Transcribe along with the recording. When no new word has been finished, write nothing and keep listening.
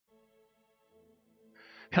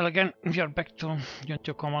Hello again, we are back to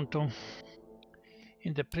UOC2 Command 2.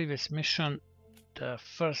 In the previous mission, the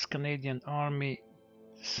 1st Canadian Army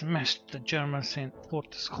smashed the Germans in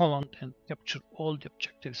Fortress Holland and captured all the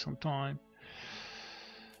objectives on time.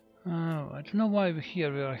 I don't know why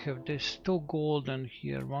here we have this 2 gold and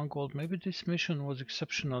here 1 gold. Maybe this mission was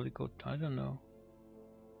exceptionally good, I don't know.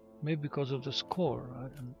 Maybe because of the score, I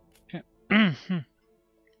don't know. Okay.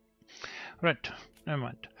 Right, never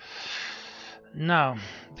mind. Now,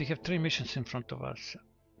 we have 3 missions in front of us.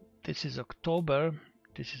 This is October,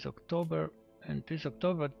 and this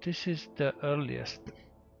October, this is the earliest.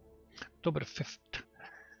 October 5th.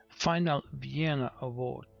 Final Vienna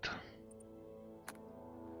Award.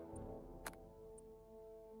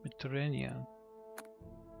 Mediterranean.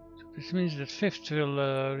 So this means that 5th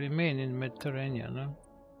will remain in Mediterranean, no?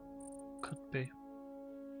 Could be.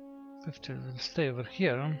 5th will stay over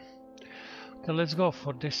here. Huh? Okay, let's go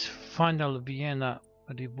for this Final Vienna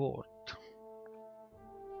Award.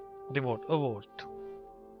 Award.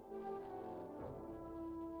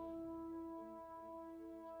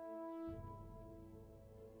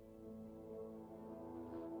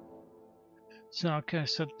 So okay,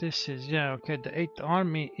 so this is, yeah, okay, the 8th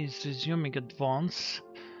Army is resuming advance,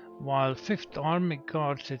 while 5th Army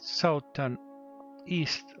guards its southern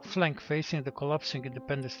east flank facing the collapsing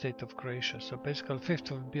independent state of Croatia. So basically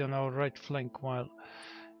 5th will be on our right flank while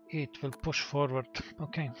 8th will push forward.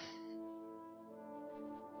 Okay.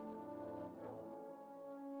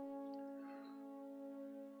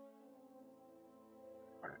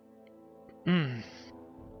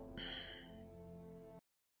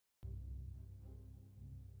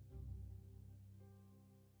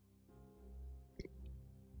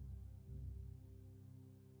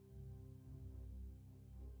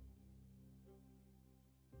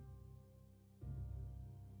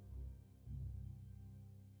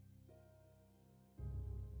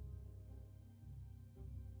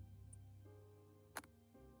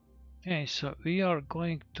 Okay, so we are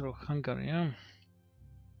going through Hungary, yeah?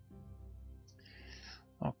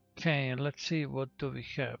 Okay, let's see what do we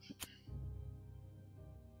have.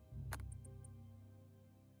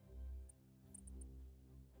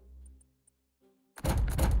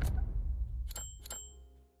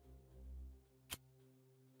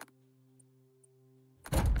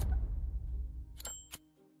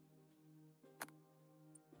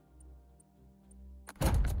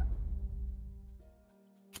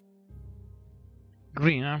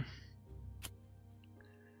 Green,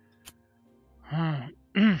 huh?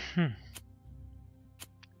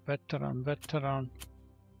 Veteran.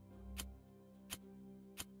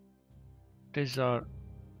 These are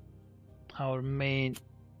our main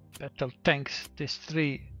battle tanks. These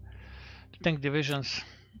 3 tank divisions.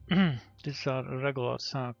 These are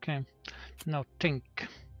regulars. Okay. Now think.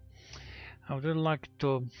 I would like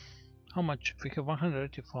to. How much? We have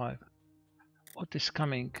 185. What is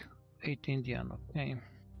coming? 8 Indian. Okay.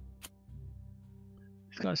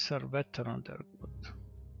 These guys are veteran. They're good.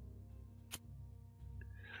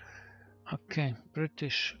 Okay.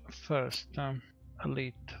 British first.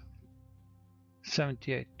 Elite.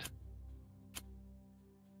 78.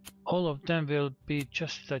 All of them will be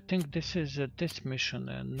just, I think this is this mission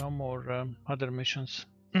and no more other missions.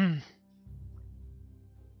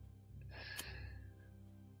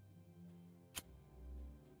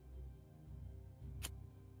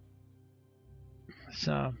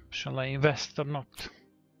 So, shall I invest or not?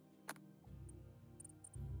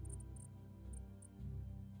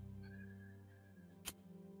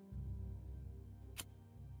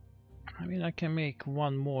 I mean, I can make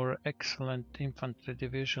 1 more excellent infantry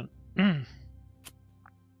division.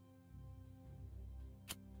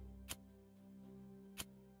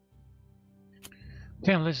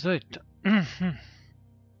 Okay, let's do it.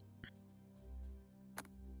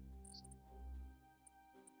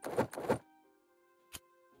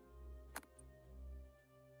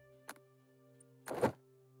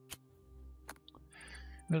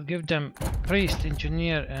 We'll give them priest,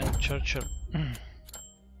 engineer, and churcher.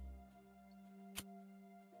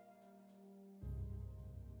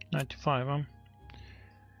 95, huh?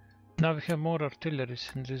 Now we have more artilleries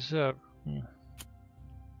in reserve.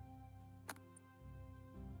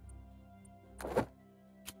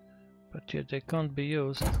 But yet they can't be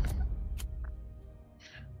used.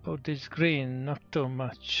 Oh, this green, not too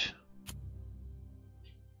much.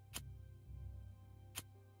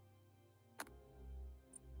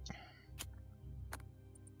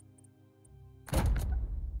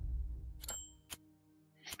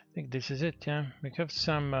 I think this is it, yeah. We have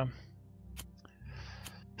some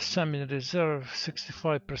in reserve,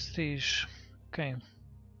 65 prestige. Okay.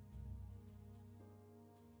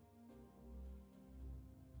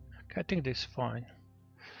 I think this is fine.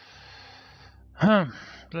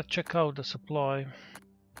 Let's check out the supply.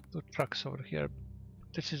 2 trucks over here.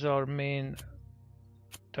 This is our main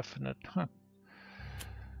definite.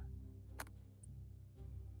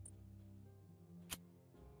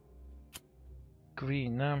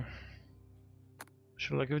 Green.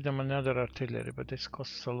 Shall I give them another artillery? But this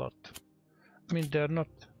costs a lot. I mean, they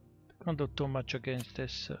can't do too much against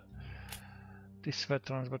these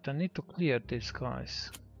veterans, but I need to clear these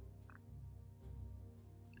guys.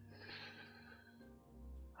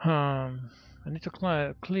 I need to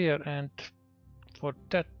clear, and for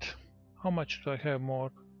that, how much do I have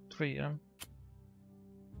more? 3.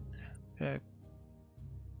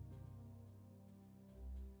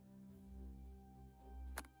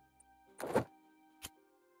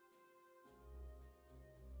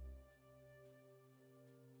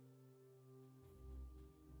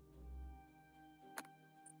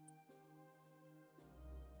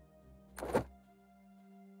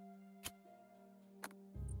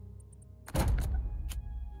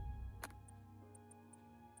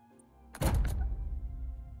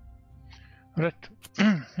 Right.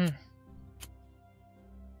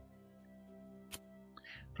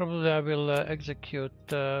 Probably I will execute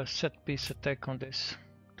set piece attack on this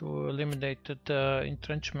to eliminate the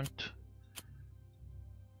entrenchment.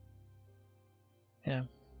 Yeah.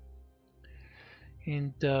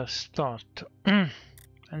 In the start.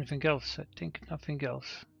 Anything else? I think nothing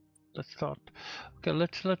else. Let's start. Okay,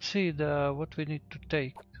 let's see what we need to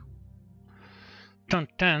take. Turn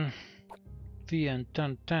 10. V and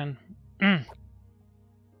turn 10.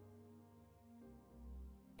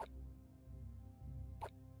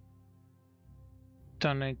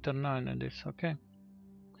 Turn 8, turn 9 and this, okay.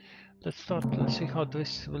 Let's start, let's see how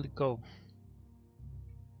this will go.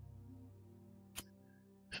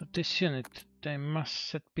 So this unit, they must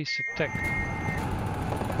set piece attack.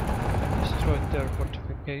 Destroy their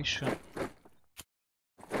fortification.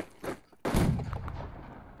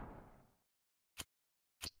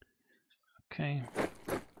 Okay.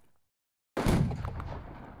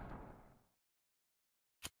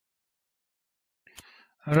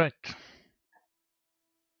 All right.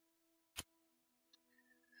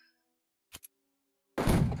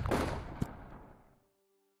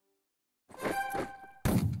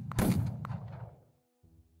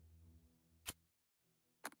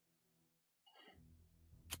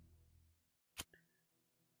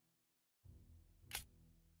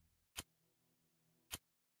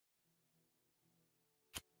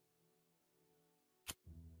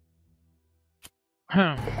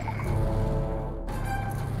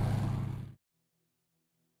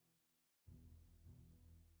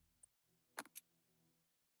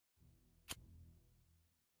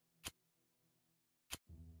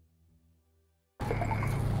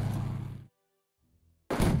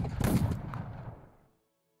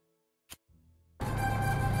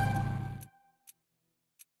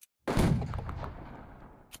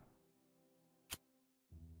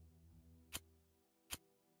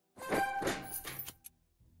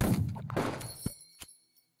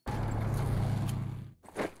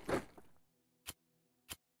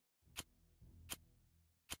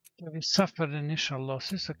 We suffered initial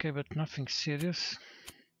losses, okay, but nothing serious.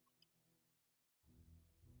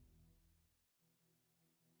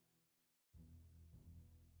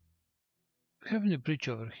 We have any bridge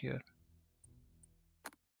over here?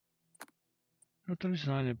 No, there is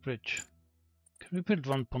no any bridge. Can we build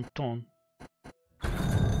one pontoon?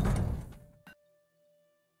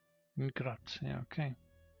 In Graz, yeah, okay.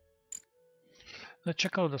 Let's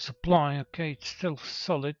check out the supply, okay, it's still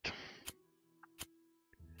solid.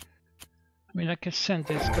 I mean, I can send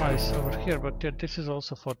these guys over here, but yeah, this is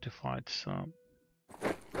also fortified, so...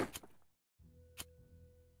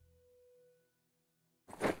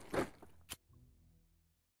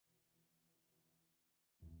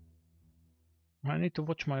 I need to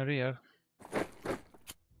watch my rear.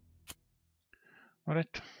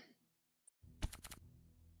 Alright.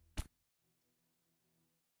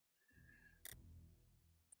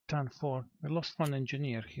 Turn 4. We lost one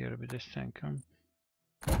engineer here with this tank.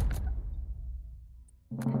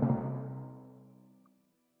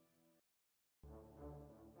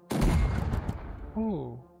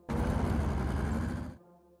 Oh.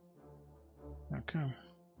 Okay.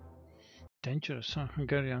 Dangerous, huh?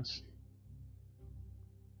 Hungarians.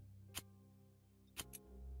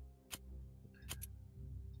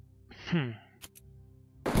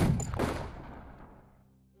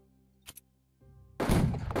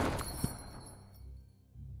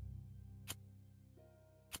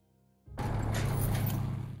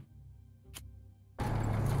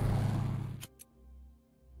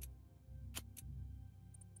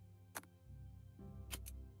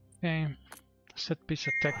 Okay, set piece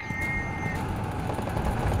attack.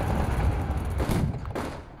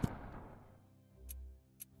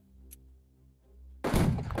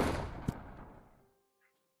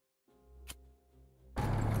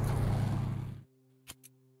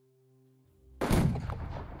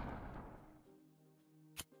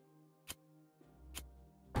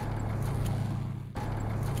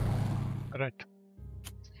 Right.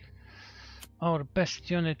 Our best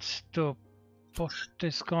units to push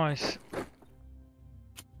these guys.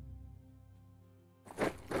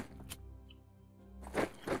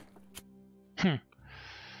 I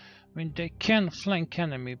mean, they can flank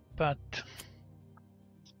enemy, but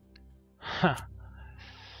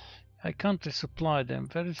I can't resupply them.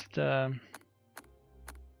 Where is the?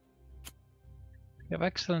 We have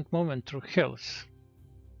excellent movement through hills.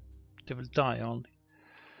 They will die only.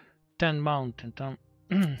 10 mountain.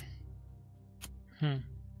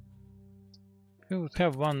 We would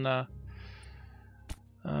have one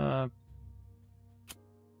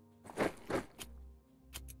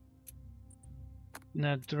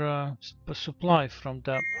supply from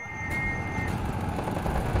the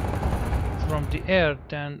air,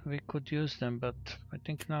 then we could use them, but I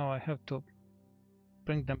think now I have to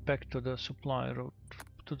bring them back to the supply route,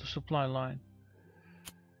 to the supply line.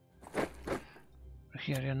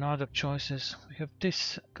 Here are other choices. We have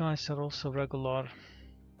these guys are also regular.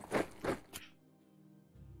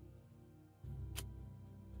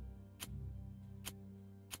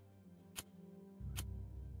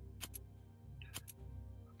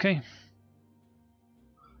 Okay.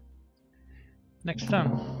 Next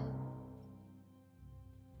time.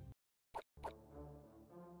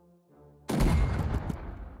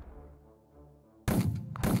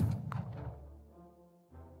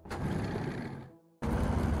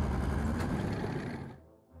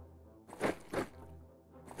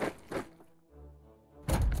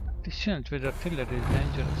 This unit with artillery is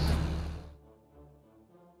dangerous.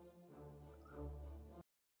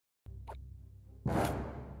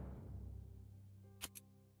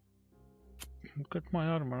 Look at my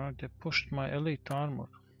armor, they pushed my elite armor.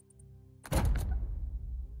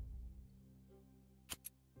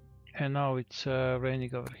 And now it's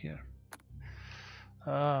raining over here.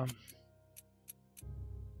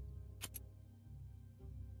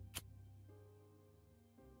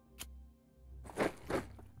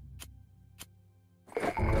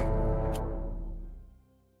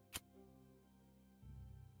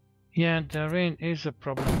 Yeah, the rain is a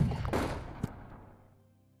problem.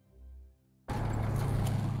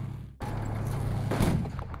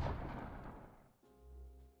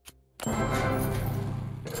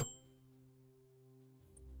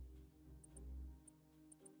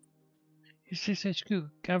 Is this HQ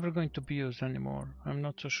ever going to be used anymore? I'm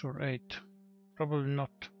not so sure. 8. Probably not.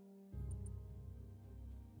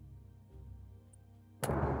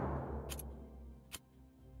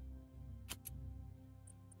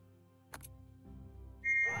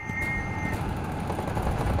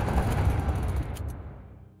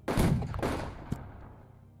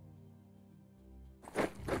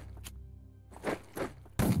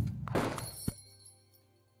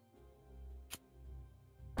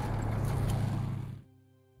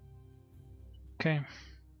 Okay,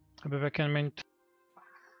 I'll be back in a minute.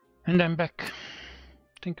 And I'm back.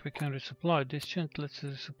 I think we can resupply this unit. Let's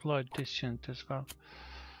resupply this unit as well.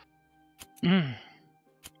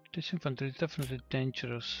 This infantry is definitely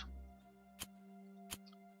dangerous.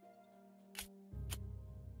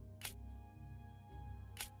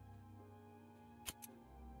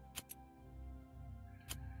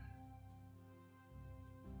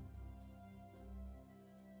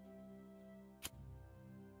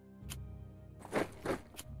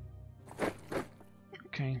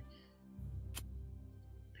 Okay.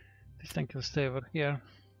 This tank will stay over here.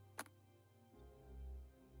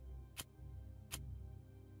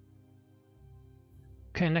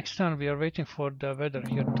 Okay, next time we are waiting for the weather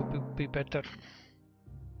here to be better.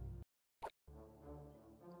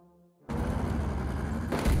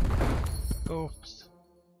 Oops.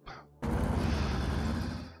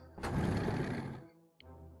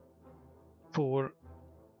 For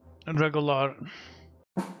regular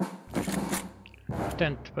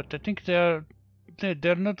tent, but I think they're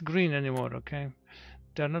not green anymore. Okay,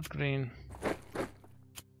 they're not green.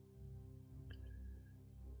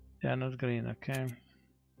 They're not green. Okay,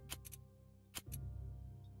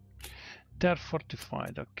 they're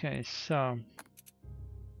fortified. Okay, so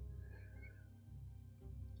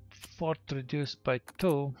fort reduced by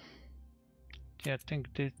 2. Yeah, I think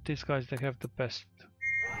these guys, they have the best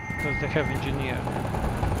because they have engineer.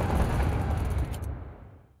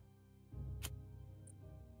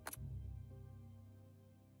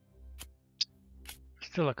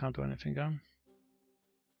 Still I can't do anything, huh?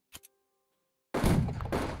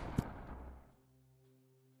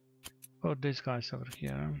 Oh, these guys over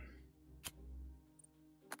here.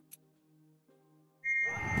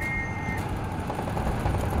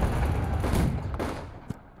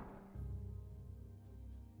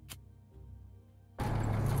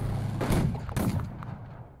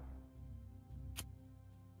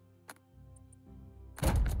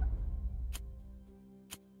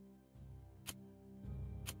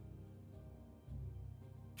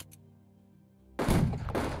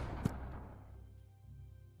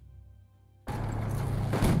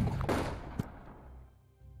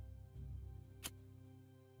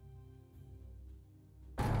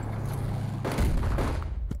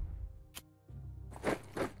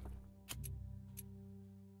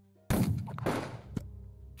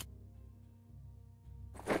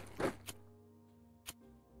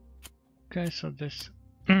 Okay, so this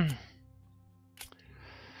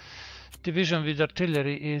division with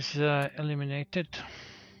artillery is eliminated.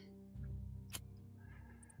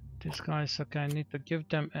 These guys, okay, I need to give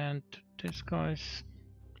them, and these guys,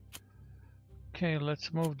 okay,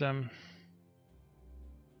 let's move them.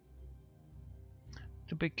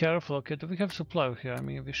 To be careful, okay, do we have supply here? I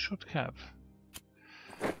mean, we should have.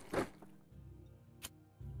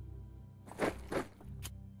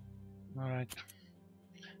 Alright.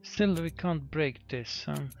 Still, we can't break this.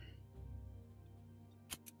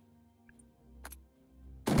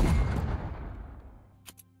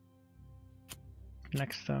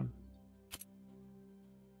 Next time.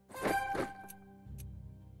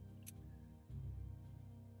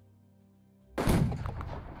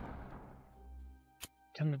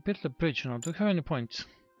 Can we build a bridge now? Do we have any points?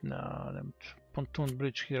 No, the pontoon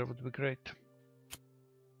bridge here would be great.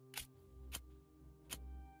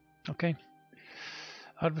 Okay.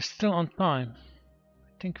 Are we still on time?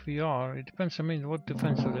 I think we are. It depends, I mean, what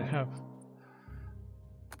defense do they have?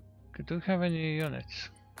 Okay, do we have any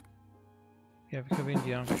units? Yeah, we have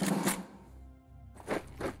India.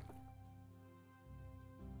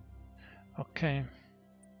 Okay.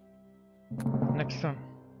 Next one.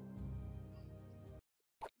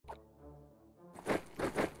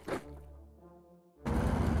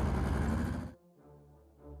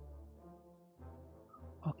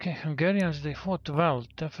 Okay, Hungarians, they fought well,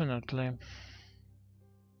 definitely.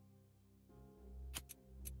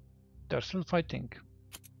 They're still fighting.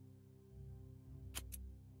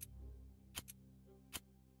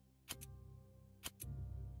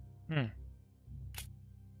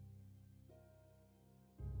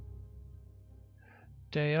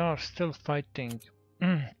 They are still fighting.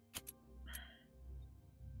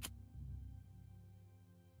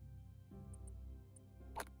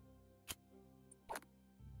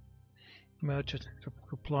 Merchant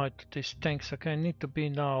reply to these tanks. Okay, I need to be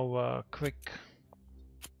now quick.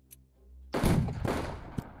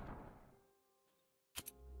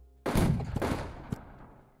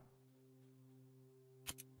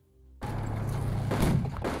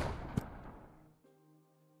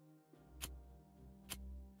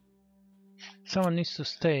 Someone needs to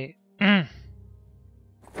stay in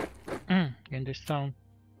this town.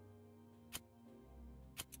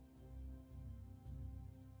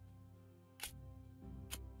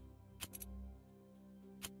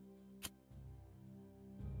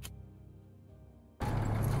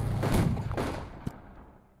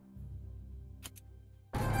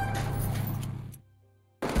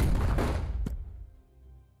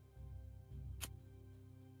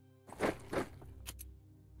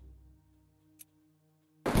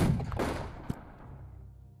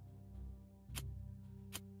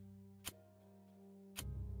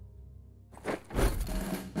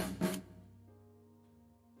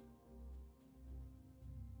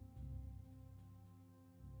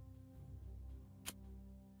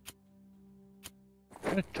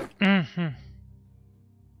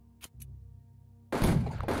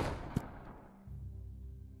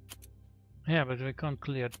 Yeah, but we can't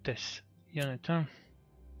clear this unit, huh?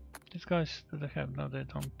 These guys, do they have? No, they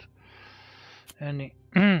don't. Any.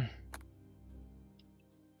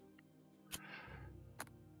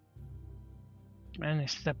 Any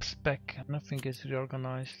steps back, nothing is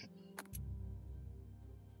reorganized.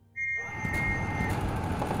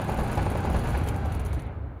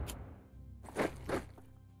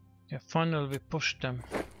 Yeah, finally we push them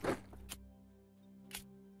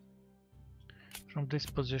from this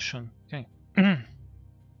position. Okay.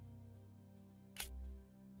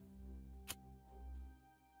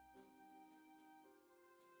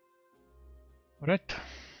 Right.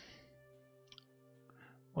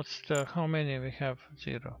 What's the, how many we have?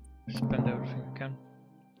 0. Spend everything we can.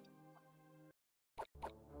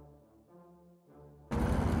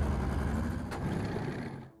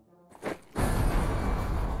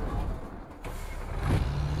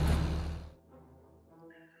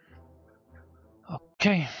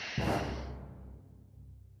 Okay.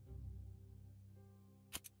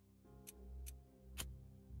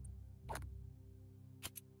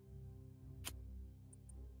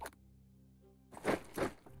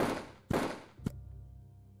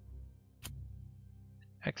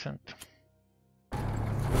 Excellent.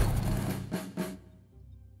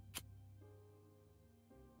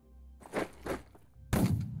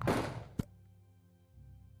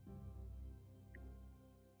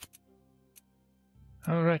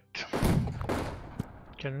 All right.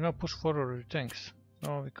 Can we now push forward the tanks?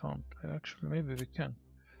 No, we can't. Actually, maybe we can.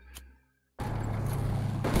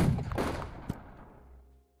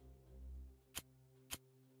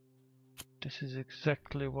 This is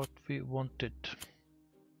exactly what we wanted.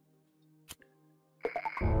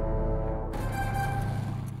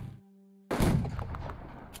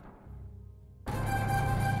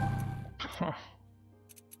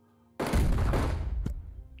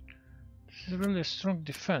 This is really a strong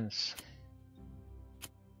defense.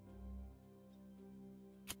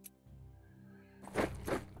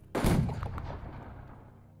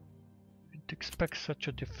 You'd expect such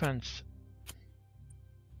a defense.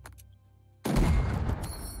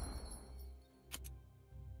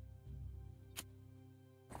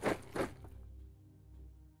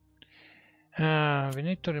 We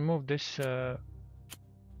need to remove this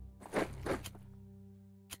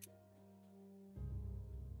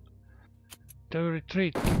they will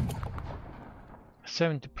retreat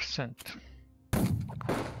 70%.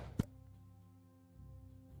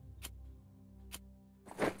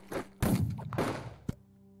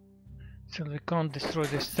 So we can't destroy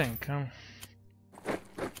this tank, huh?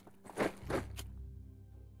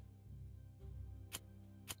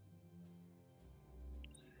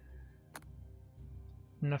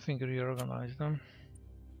 Nothing reorganized them.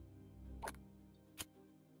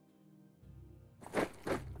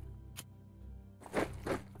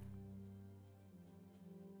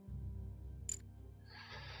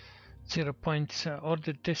 Zero points.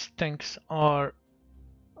 Ordered these tanks are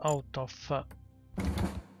out of HQ,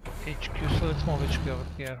 so let's move HQ over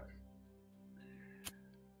here.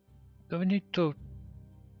 Do we need to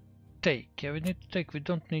take? Yeah, we need to take. We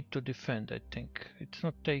don't need to defend, I think. It's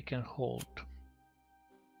not take and hold.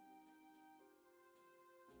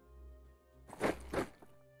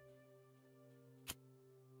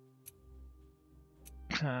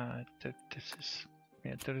 This is...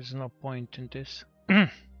 yeah, there is no point in this.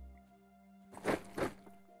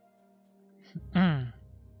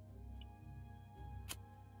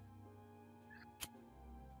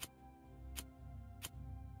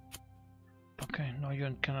 Okay, now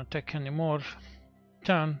you can attack anymore.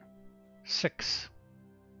 Turn 6.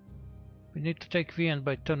 We need to take Vienna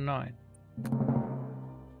by turn 9.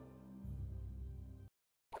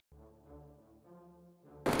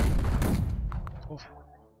 Oh.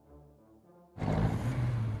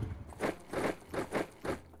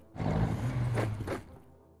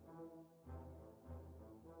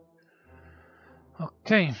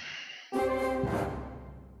 Okay.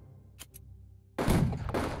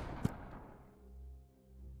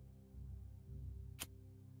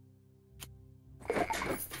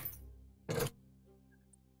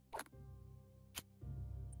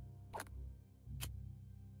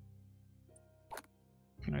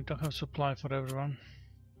 I don't have supply for everyone.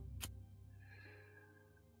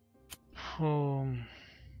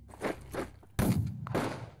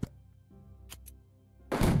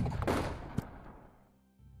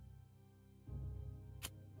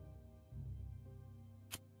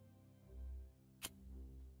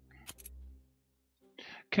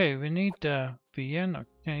 Okay, we need Vienna,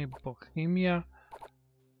 okay, Bohemia,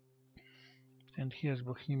 and here's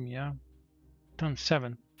Bohemia. Turn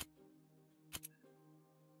 7.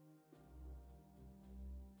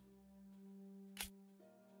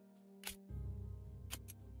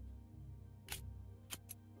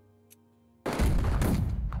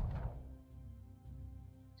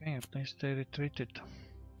 Okay, at least they retreated.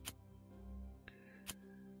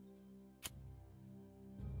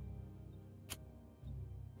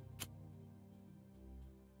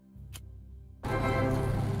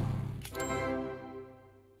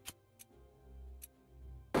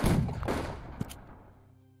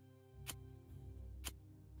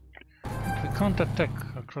 We can't attack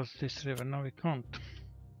across this river, no we can't.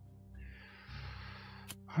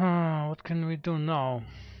 What can we do now?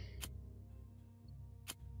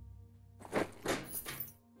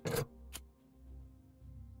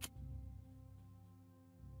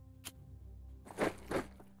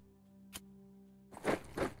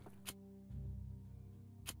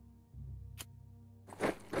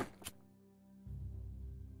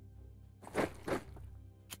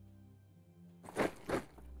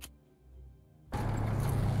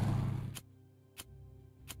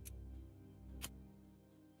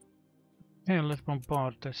 cannot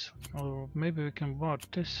bombard this, or maybe we can bombard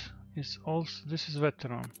this. Is also this is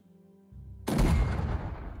veteran.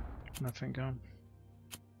 Nothing on.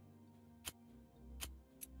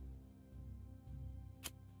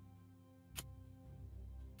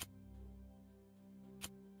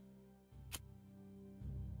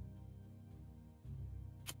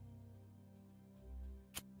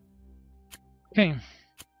 Okay.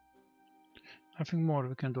 Nothing more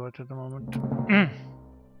we can do it at the moment.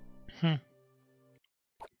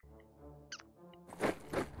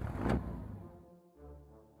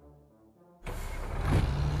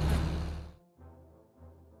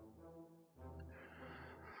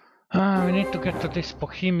 We need to get to this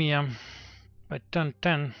Bohemia by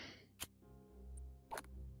 10:10.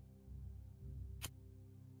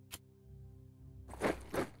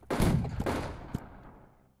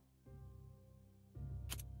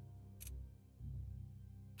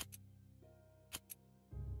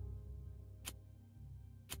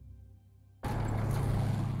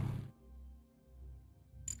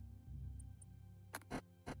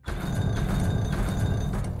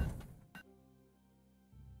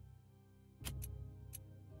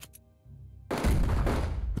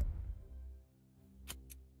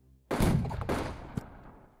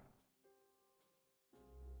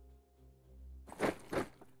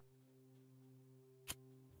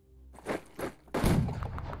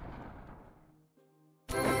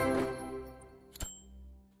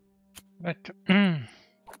 But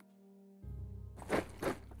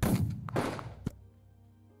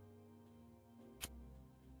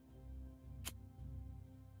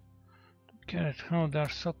get it how they're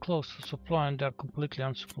so close to supply and they're completely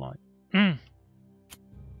unsupplied.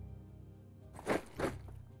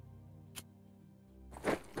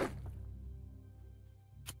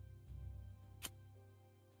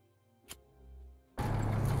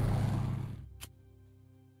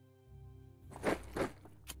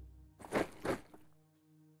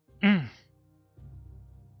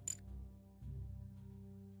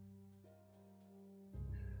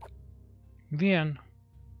 Vienna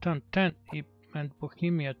 10:10 and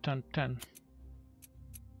Bohemia 10:10.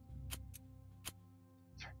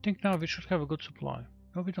 I think now we should have a good supply.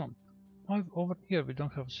 No, we don't. Why over here we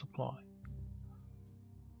don't have a supply?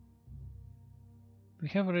 We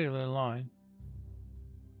have a railway line.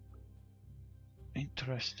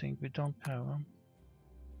 Interesting, we don't have them.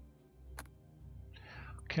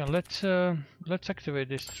 Okay, let's activate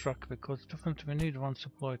this truck because definitely we need one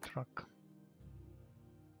supply truck.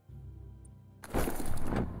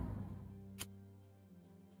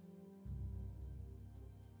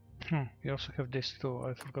 We also have this too.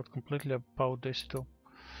 I forgot completely about this too.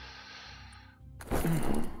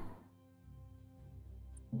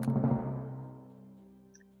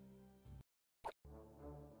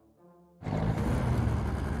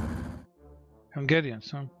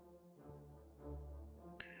 Hungarians, huh?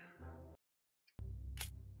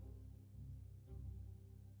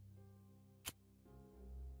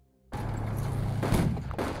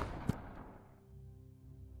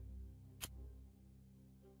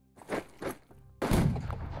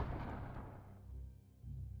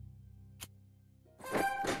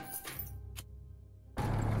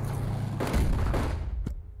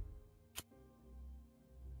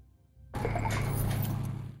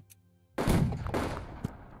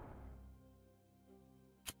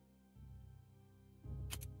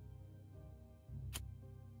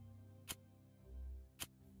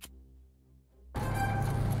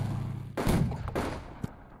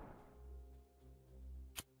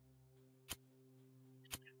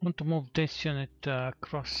 Want to move this unit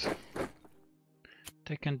across.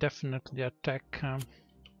 They can definitely attack.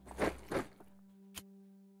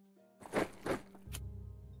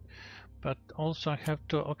 But also I have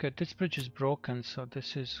to. Okay, this bridge is broken, so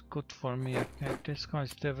this is good for me. Okay, these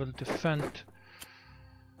guys they will defend.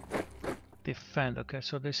 Defend. Okay,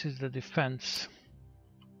 so this is the defense.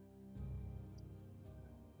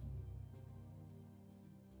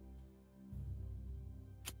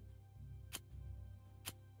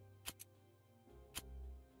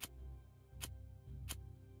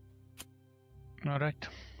 All right.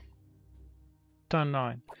 Turn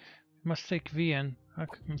 9. We must take Vienna.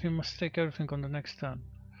 We must take everything on the next turn.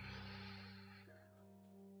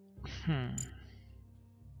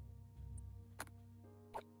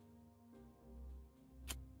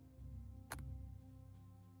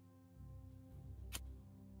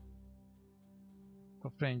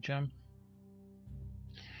 Of range.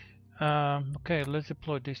 Okay, let's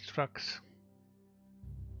deploy these trucks.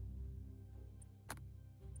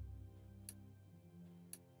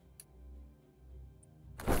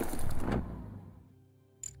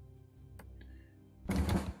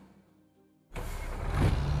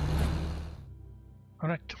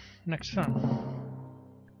 next turn.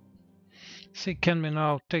 See, can we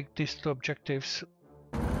now take these two objectives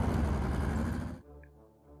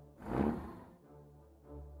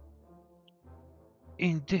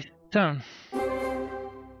in this turn?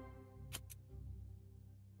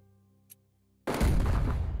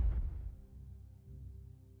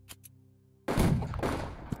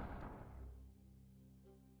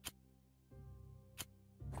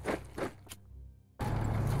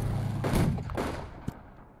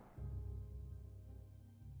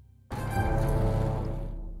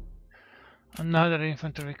 Another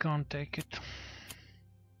infantry can't take it.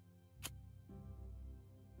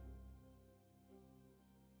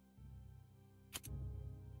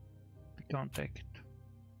 We can't take it.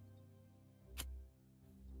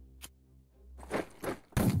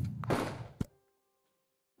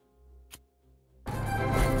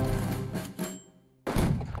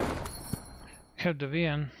 We have the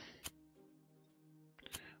Vienna,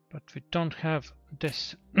 but we don't have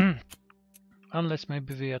this unless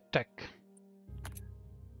maybe we attack.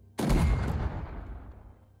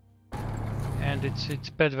 And it's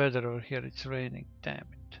bad weather over here, it's raining, damn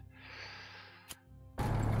it.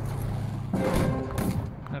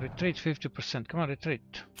 Now retreat 50%, come on,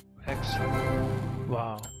 retreat. Excellent.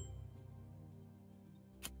 Wow.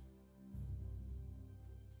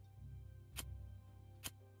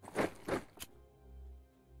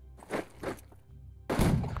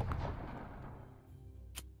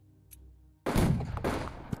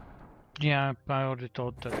 Yeah, I already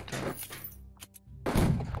thought that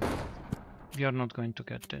we are not going to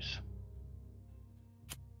get this.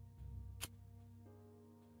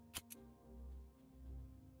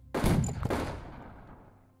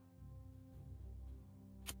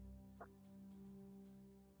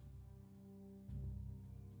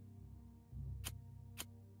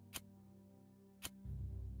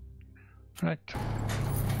 Right.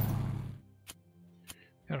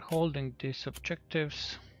 We are holding these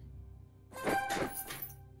objectives.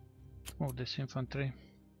 Move this infantry.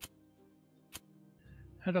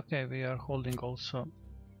 And okay, we are holding also,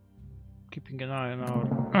 keeping an eye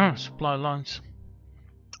on our supply lines.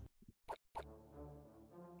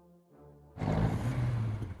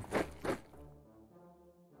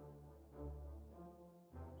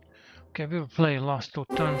 Okay, we will play last 2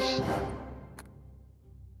 turns.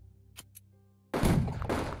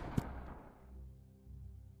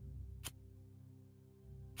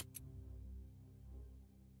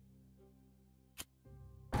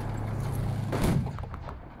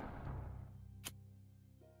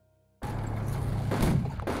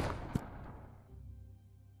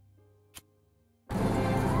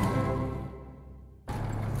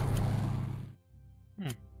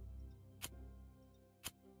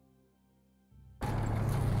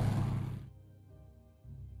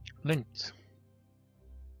 Lint.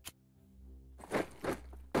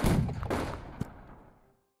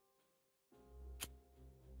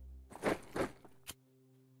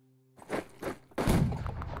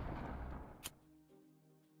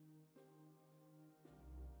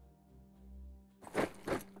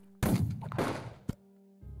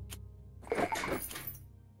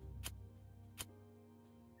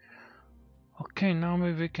 Okay, now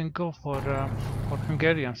maybe we can go for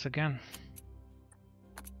Hungarians again.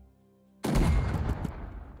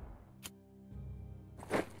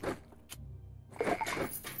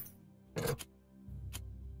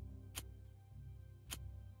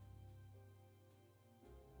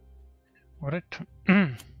 Alright.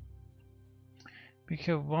 We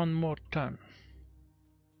have one more turn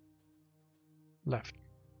left.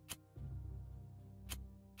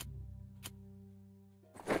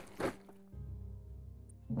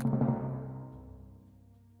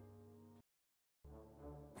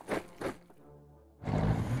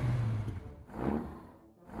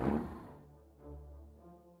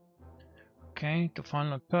 Okay, the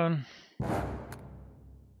final turn.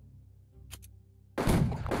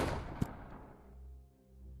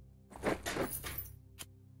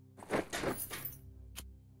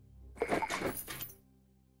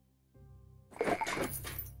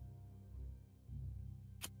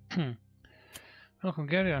 Well,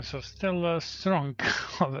 Hungarians are still strong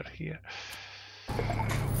over here.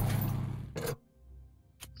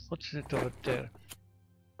 What's it over there?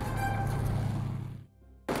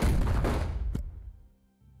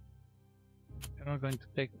 We're not going to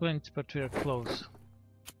take planes, but we are close.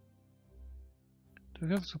 Do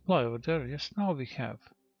we have supply over there? Yes, now we have.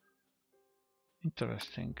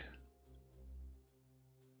 Interesting.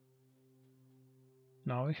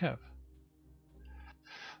 Now we have.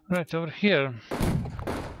 Right over here.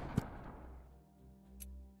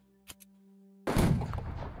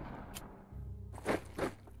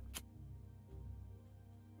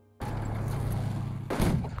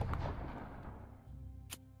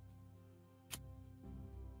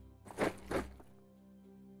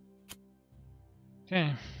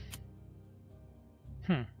 Okay.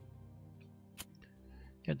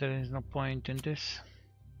 Yeah, there is no point in this.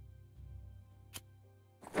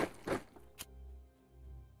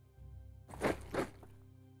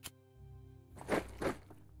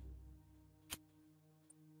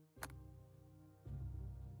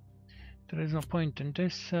 There is no point in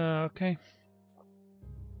this. Okay.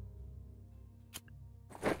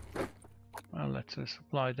 Well, let's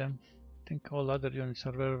resupply them. I think all other units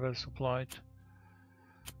are very well supplied.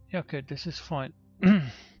 Yeah, okay, this is fine. We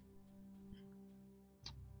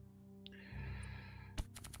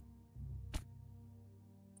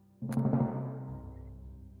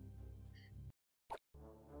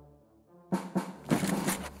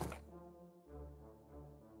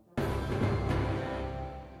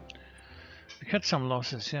had some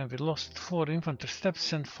losses, yeah. We lost 4 infantry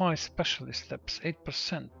steps and 5 specialist steps,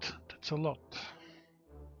 8%. That's a lot.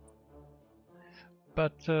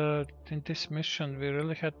 But in this mission we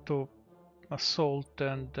really had to assault,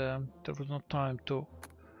 and there was no time to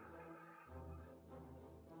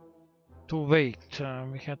wait.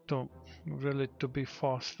 We had to really to be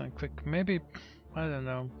fast and quick. Maybe, I don't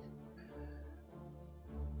know,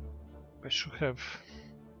 I should have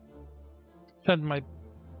had my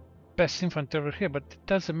best infantry over here, but it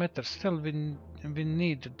doesn't matter. Still, we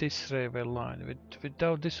need this railway line.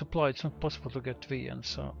 Without this supply, it's not possible to get Vienna.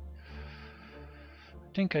 So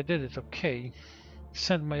I think I did it okay.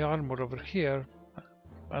 Send my armor over here.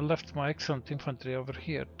 I left my excellent infantry over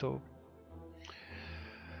here to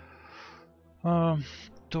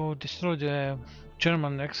destroy the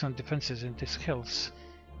German excellent defenses in these hills.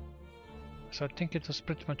 So I think it was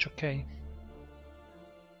pretty much okay.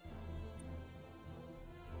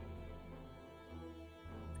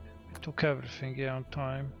 We took everything, yeah, on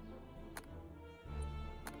time.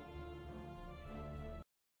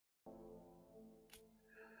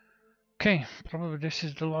 Okay, probably this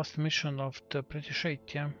is the last mission of the British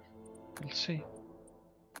 8, yeah? We'll see.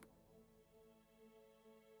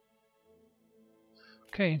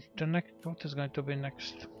 Okay, the next, what is going to be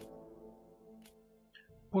next?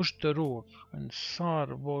 Push the Ruhr and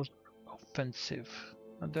Saar was offensive.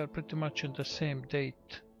 And they're pretty much in the same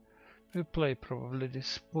date. We play probably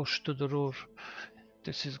this push to the Ruhr.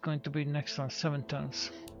 This is going to be next on 7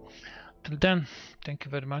 turns. Till then, thank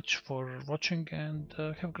you very much for watching, and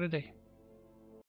have a great day.